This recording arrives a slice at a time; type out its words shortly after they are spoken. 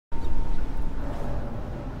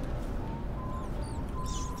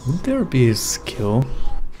Would there be a skill?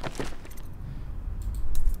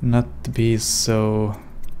 Not to be so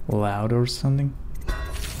loud or something?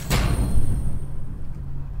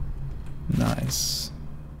 Nice.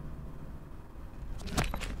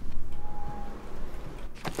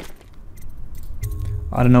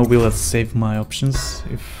 I don't know, will it save my options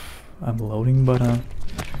if I'm loading, but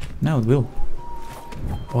now it will.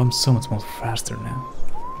 Oh, I'm so much more faster now.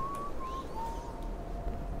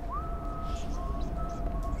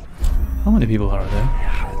 How many people are there?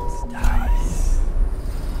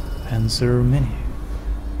 Answer many.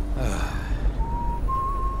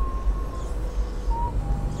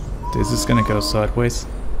 This is gonna go sideways.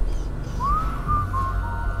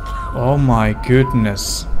 Oh my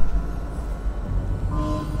goodness.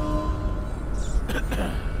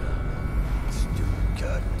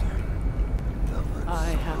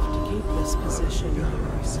 I have to keep this position.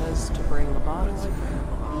 He says to bring a bottle, I bring a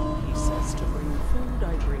bottle. He says to bring food,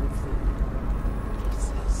 I bring food. He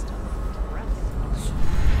says to rest.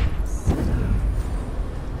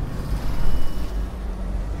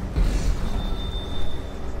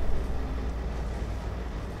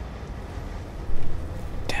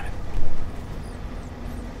 Damn it.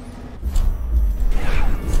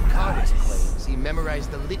 Artist claims he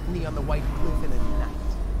memorized the litany on the White Cliff in a night.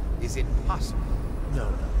 Is it possible?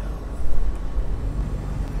 No.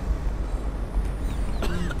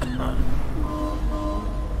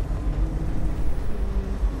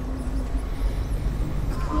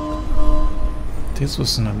 This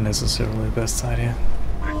was not necessarily the best idea.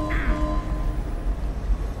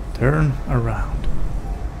 Turn around.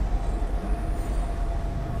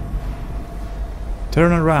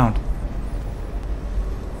 Turn around.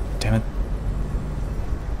 Damn it.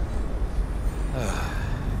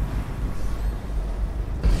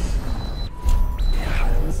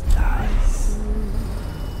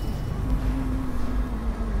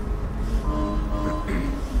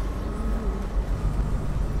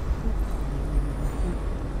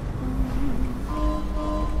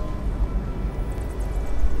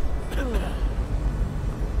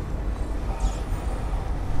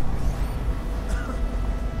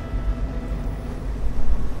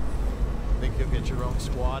 Think you'll get your own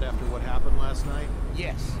squad after what happened last night?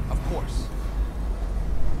 Yes, of course.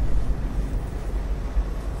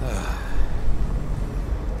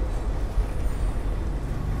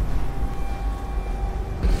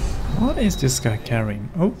 What is this guy carrying?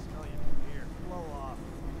 Oh.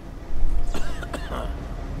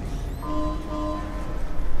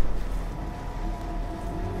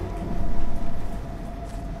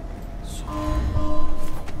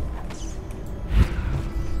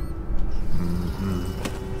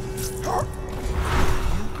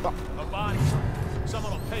 A body.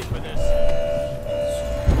 Someone will pay for this.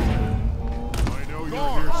 I know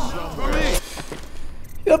you're here somewhere.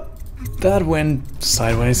 Yep. That went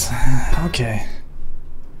sideways. Okay.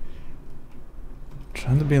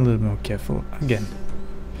 Trying to be a little more careful again.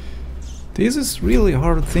 This is really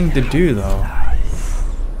hard thing to do though.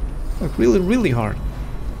 Like really hard.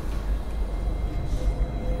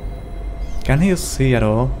 Can he see at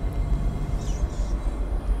all?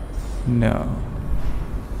 No.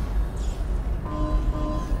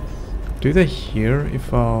 Do they hear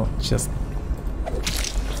if I'll just...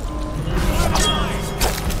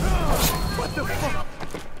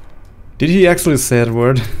 Did he actually say that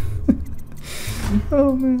word?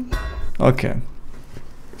 Oh man. Okay.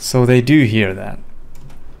 So they do hear that.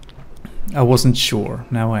 I wasn't sure.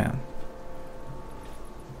 Now I am.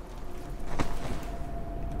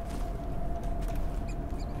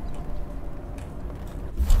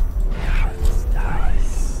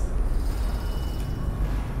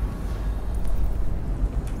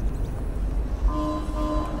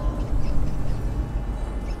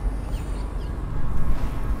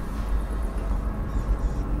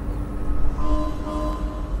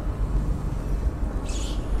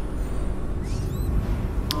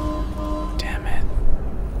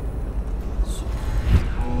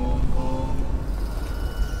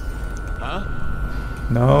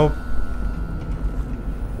 Nope.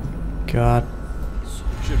 God.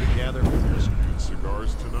 Should have gathered with you some good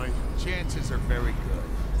cigars tonight. Chances are very good.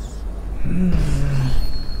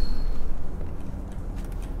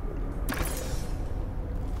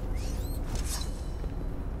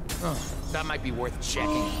 Oh, that might be worth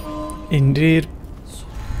checking. Indeed.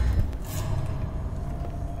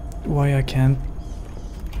 Why I can't?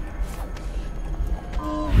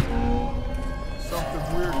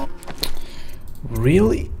 Something weird.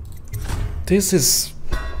 Really? This is...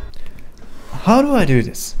 How do I do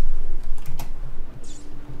this?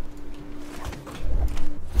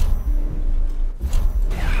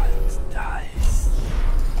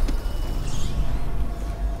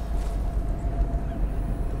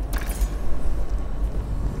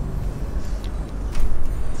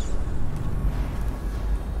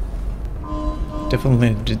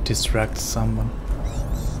 Definitely distract someone.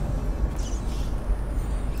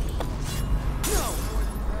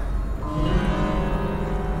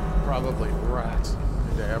 Probably rats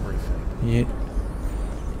into everything. Yeah.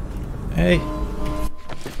 Hey.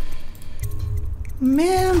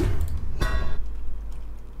 Man.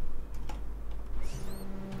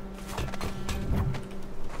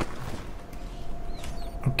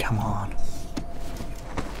 Oh, come on.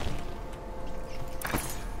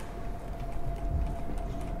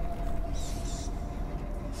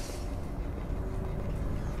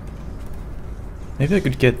 Maybe I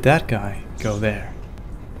could get that guy. Go there.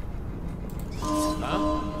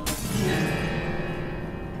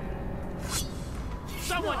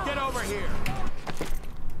 Someone get over here!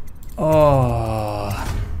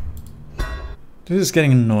 Oh. This is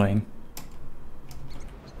getting annoying.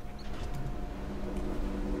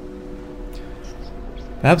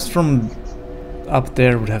 Perhaps from up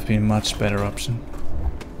there would have been a much better option.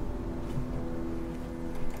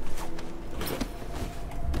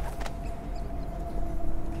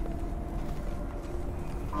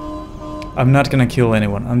 I'm not gonna kill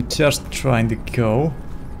anyone, I'm just trying to go.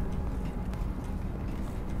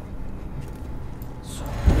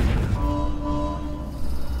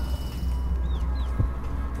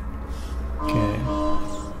 Okay.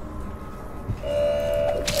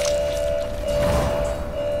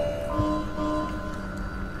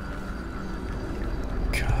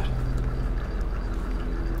 God.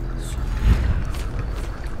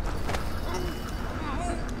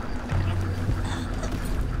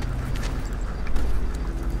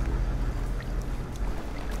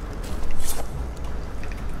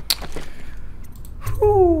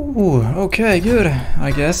 Ooh, okay, good,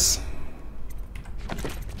 I guess.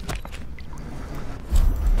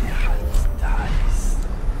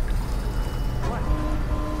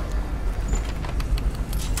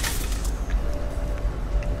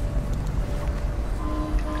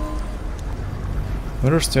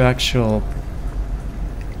 Where's the actual...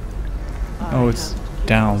 Oh, it's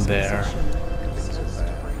down there.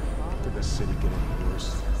 Did the city get any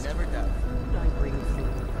worse? Never done. I bring food.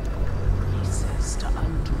 He says to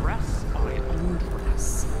undress, I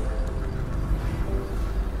undress.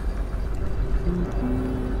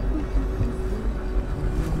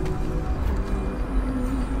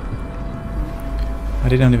 I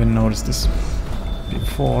didn't even notice this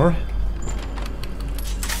before.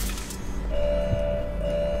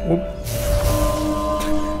 Oop.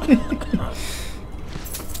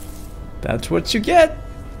 That's what you get.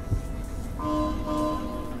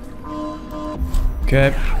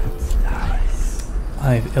 Okay.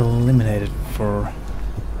 I've eliminated for...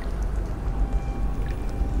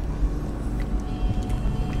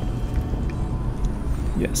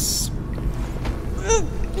 Yes.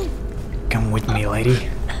 Come with me, lady.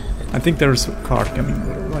 I think there's a car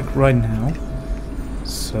coming, like, right now.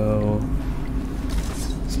 So...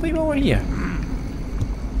 let's leave over here.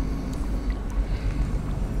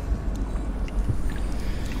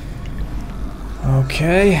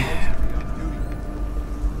 Okay.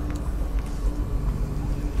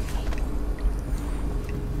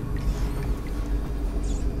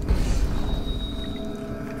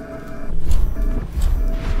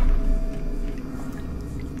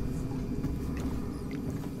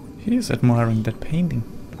 He is admiring that painting.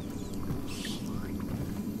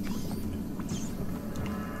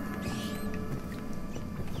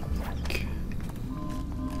 Okay.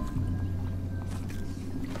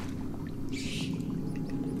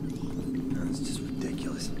 That's just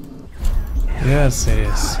ridiculous. Yes, it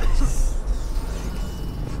is.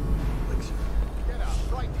 Get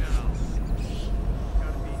out right now.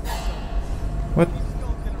 What?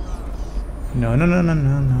 No, no, no, no,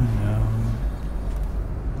 no, no, no.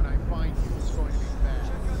 When I find you, it's going to be bad.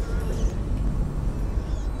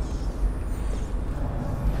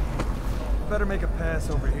 Better make a pass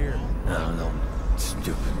over here. No, no.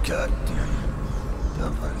 Stupid goddamn.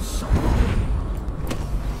 Dumb son.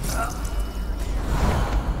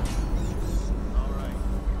 All right,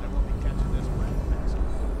 then we'll be catching this rat bastard.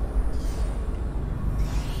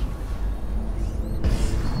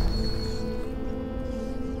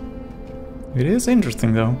 It is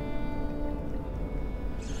interesting, though.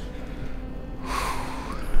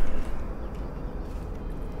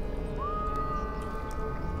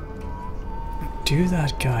 Do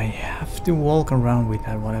that guy have to walk around with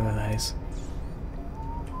that, whatever that is?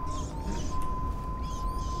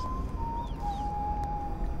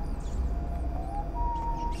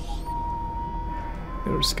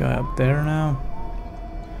 There's a guy up there now.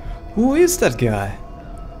 Who is that guy?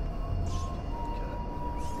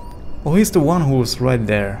 Oh, he's the one who was right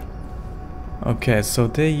there. Okay, so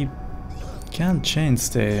they Can't change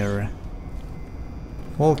their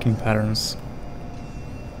walking patterns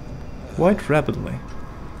quite rapidly.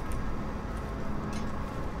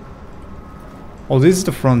 Oh, this is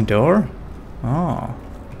the front door? Oh.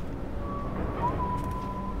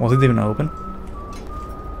 Was it even open?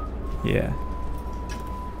 Yeah.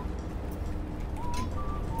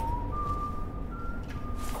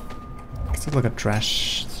 Is it like a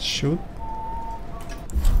trash chute?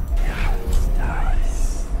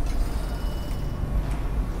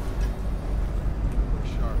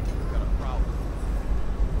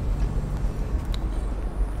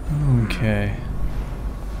 Okay.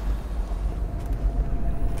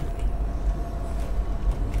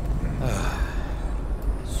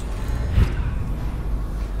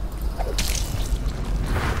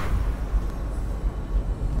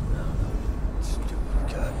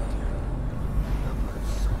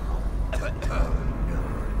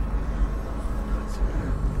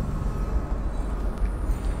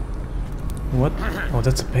 What? Oh,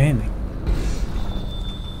 that's a painting.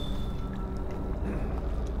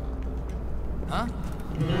 Huh?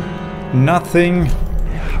 Nothing.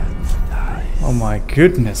 Oh my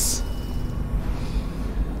goodness.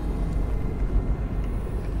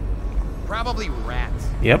 Probably rats.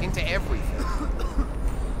 Yep. Into everything.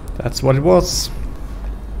 That's what it was.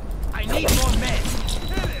 I need more men.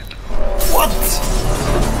 What?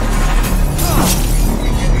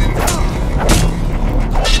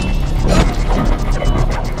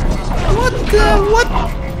 What?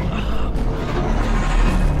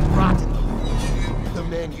 Rotten. The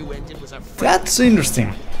man you ended was a That's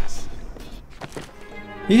interesting.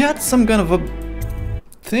 He had some kind of a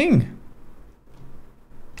thing.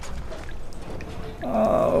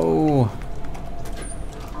 Oh.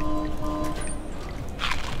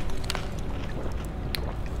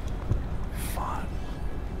 Fuck.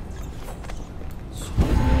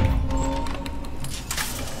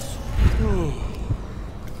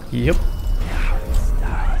 Yep.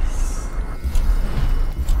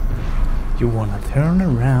 You wanna turn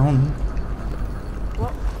around?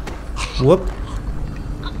 Whoop.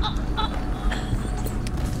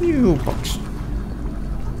 You box.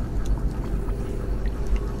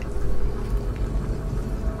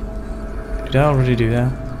 Did I already do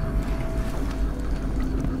that?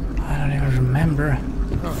 I don't even remember.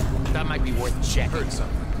 That might be worth checking. Heard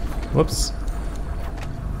something. Whoops.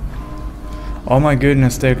 Oh my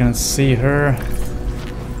goodness, they're gonna see her.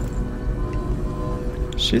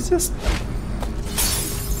 She's just...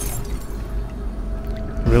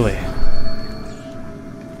 Really?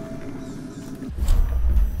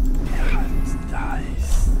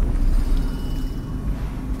 Nice.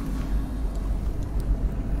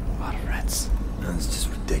 A lot of rats. That's just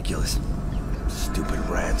ridiculous. Stupid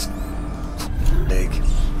rats. Big.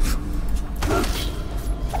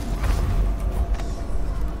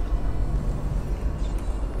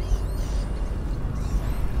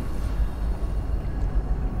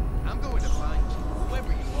 I'm going to find you,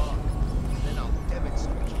 whoever you are. Then I'll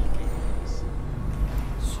demonstrate your capabilities.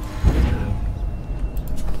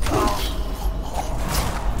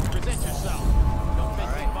 Present yourself. Don't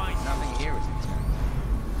make me find you. Nothing here is exact.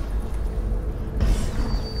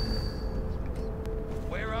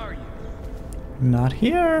 Where are you? Not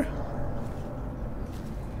here.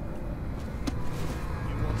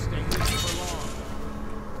 You won't stay with me for long.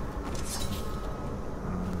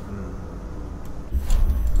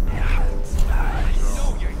 I know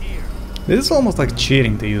you're here. This is almost like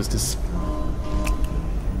cheating to use this.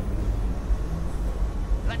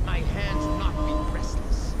 Let my hands not be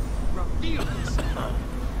restless. Reveal yourself.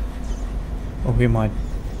 Oh, we might.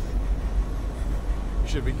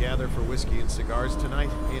 Should we gather for whiskey and cigars tonight?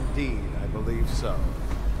 Indeed, I believe so.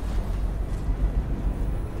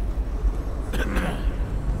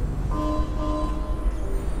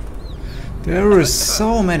 There are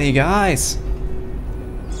so many guys.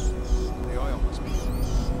 The oil must be.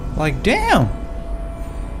 Like, damn.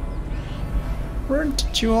 Where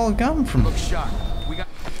did you all come from? Look sharp. We got.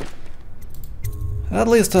 At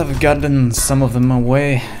least I've gotten some of them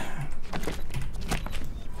away.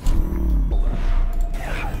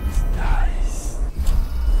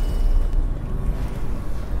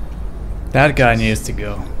 That guy needs to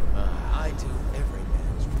go. I do every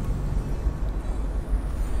man's dream.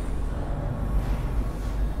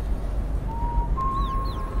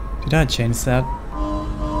 Did I change that?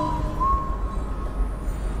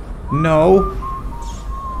 No.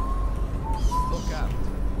 Look out.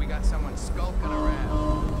 We got someone skulking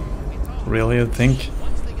around. It's all Really, you think?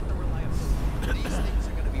 once they get the reliability, these things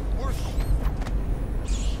are gonna be working.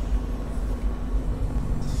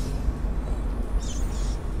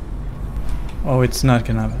 Oh, it's not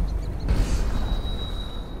gonna happen.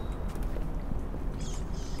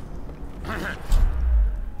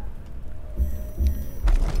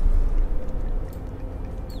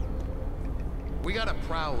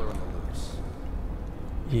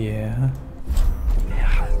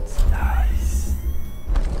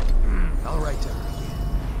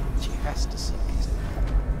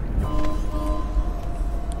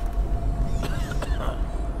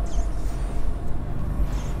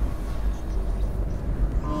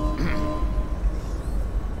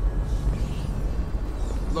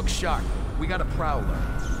 Look sharp. We got a prowler.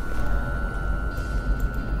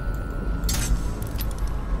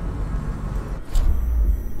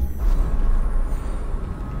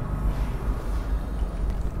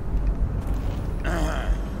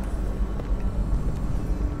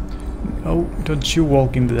 Oh, don't you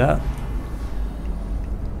walk into that.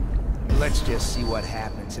 Let's just see what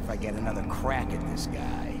happens if I get another crack at this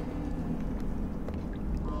guy.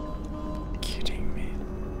 Kidding me.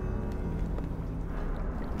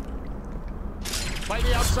 By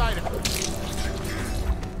the outside.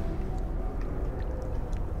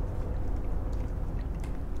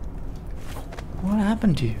 What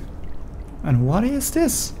happened to you? And what is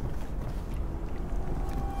this?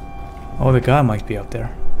 Oh, the guy might be up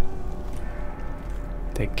there.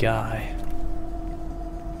 The guy.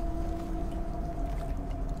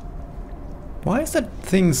 Why is that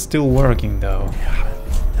thing still working though?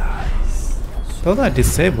 Thought I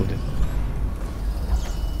disabled it.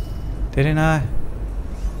 Didn't I?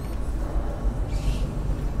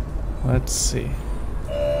 Let's see.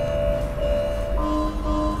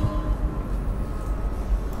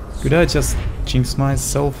 Could I just jinx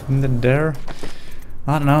myself in the there?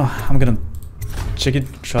 I don't know. I'm gonna check it,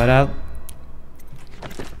 try it out.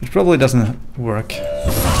 It probably doesn't work.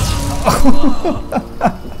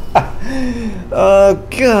 Oh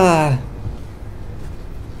god.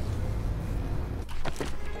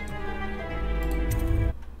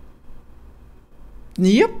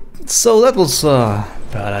 Yep, so that was a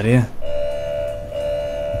bad idea.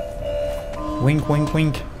 Wink, wink,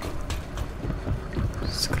 wink.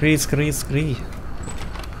 Scree, scree, scree.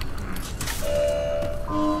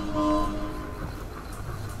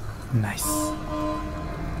 Nice.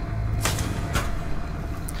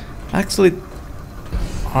 Actually,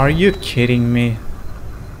 are you kidding me?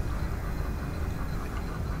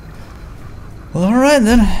 Well, alright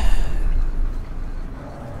then.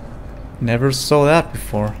 Never saw that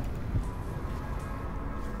before.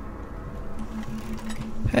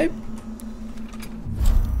 Hey.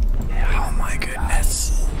 Oh my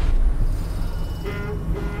goodness.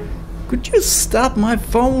 Could you stop my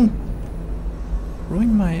phone?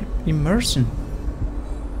 Ruin my immersion.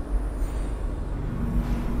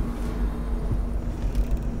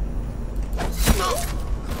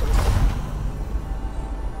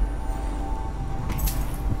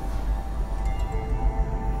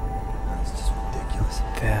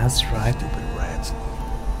 That's right. Stupid rats.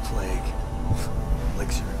 Plague.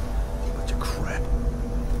 Elixir. Bunch of crap.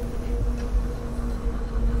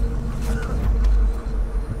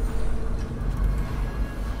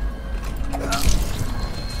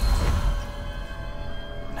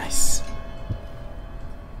 Nice.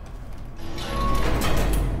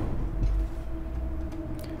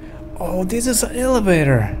 Oh, this is an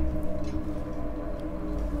elevator.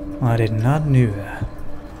 I did not knew that.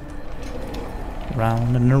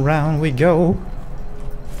 Round and around we go.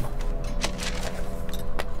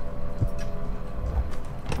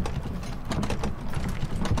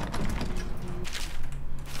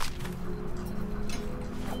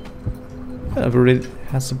 It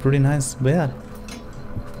has a pretty nice bed.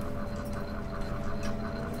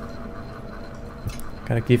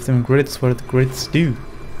 Gotta give them credits where the credits due.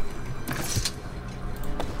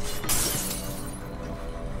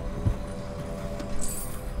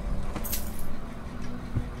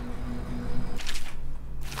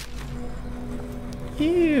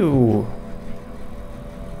 Ew.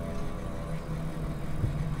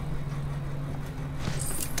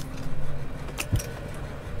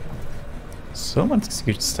 So much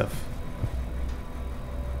good stuff.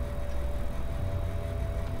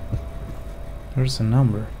 There's a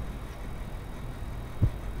number.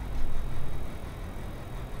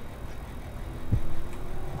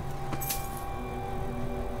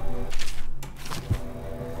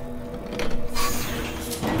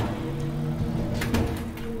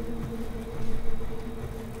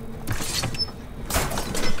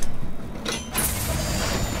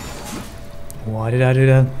 Why did I do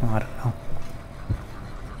that? I don't know.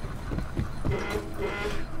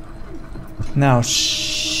 Now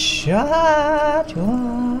shut up.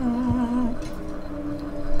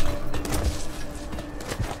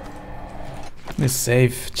 This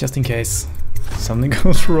save, just in case something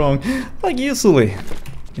goes wrong, like usually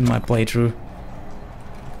in my playthrough.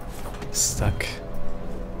 Stuck.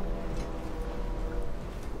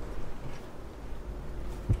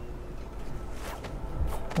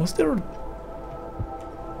 Was there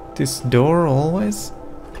this door always?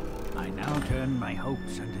 I now turn my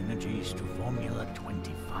hopes and energies to Formula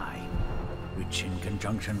 25, which in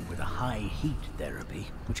conjunction with a high heat therapy,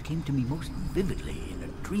 which came to me most vividly in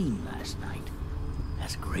a dream last night,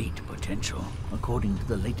 has great potential, according to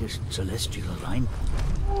the latest celestial alignment.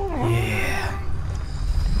 Yeah.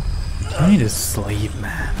 I need to sleep,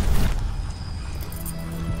 man.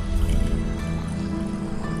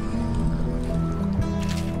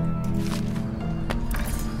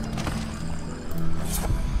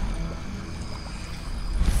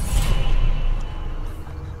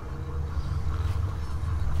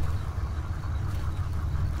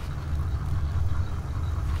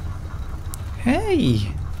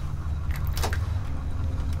 Hey!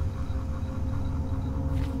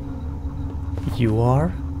 You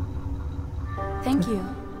are? Thank you,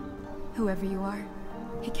 whoever you are.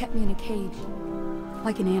 He kept me in a cage,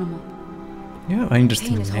 like an animal. Yeah, Pain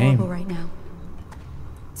interesting is horrible name. right now.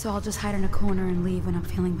 So I'll just hide in a corner and leave when I'm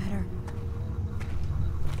feeling better.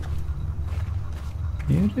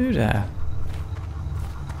 You do that.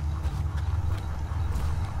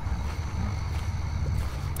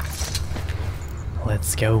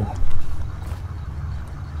 Let's go.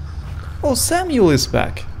 Oh, Samuel is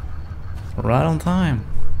back. Right on time.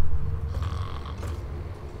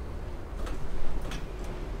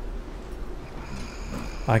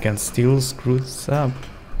 I can still screw this up.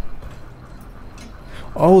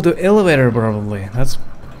 Oh, the elevator probably. That's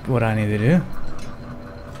what I need to do.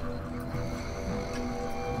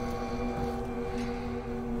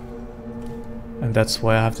 And that's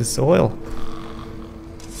why I have this oil.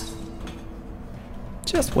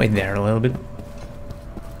 Just wait there a little bit.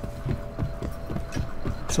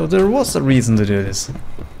 So there was a reason to do this.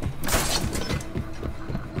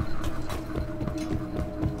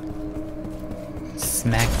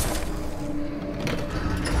 Smack.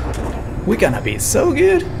 We're gonna be so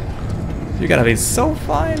good. You're gonna be so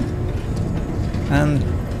fine. And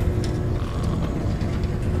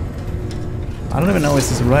I don't even know if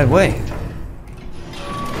this is the right way.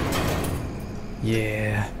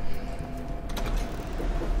 Yeah.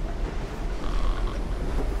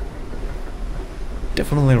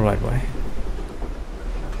 Definitely the right way.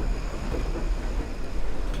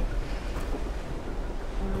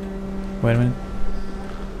 Wait a minute.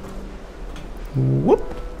 Whoop.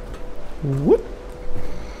 Whoop.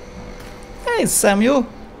 Hey, Samuel.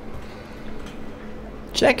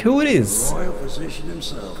 Check who it is. Royal physician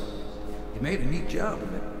himself. You made a neat job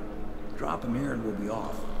of it. Drop him here and we'll be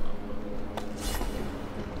off.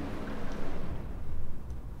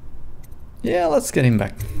 Yeah, let's get him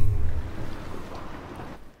back.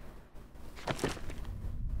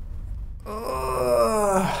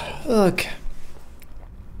 Look.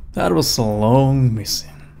 That was a long mission.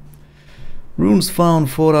 Runes found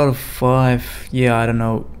 4 out of 5. Yeah, I don't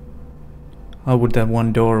know. How would that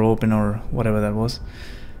one door open or whatever that was?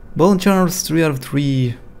 Bone charms 3 out of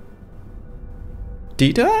 3.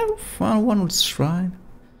 Did I find one with shrine?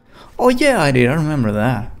 Oh yeah, I did. I remember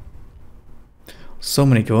that. So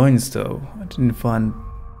many coins though. I didn't find,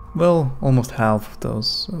 well, almost half of those,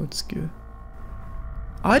 so it's good.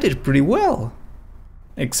 I did pretty well.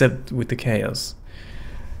 Except with the chaos.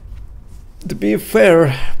 To be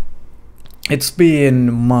fair, it's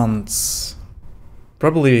been months.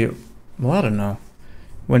 Probably, well, I don't know.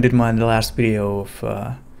 When did my last video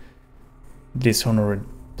of Dishonored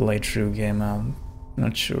playthrough came out?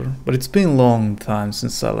 Not sure. But it's been a long time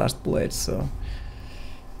since I last played, so...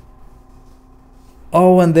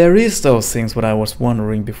 Oh, and there is those things what I was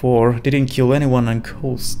wondering before. Didn't kill anyone on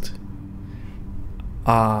coast.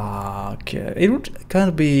 Ah, okay. It would kind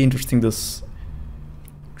of be interesting to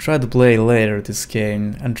try to play later this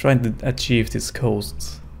game and try to achieve this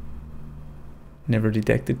coast never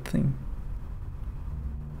detected thing.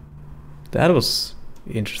 That was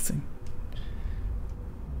interesting.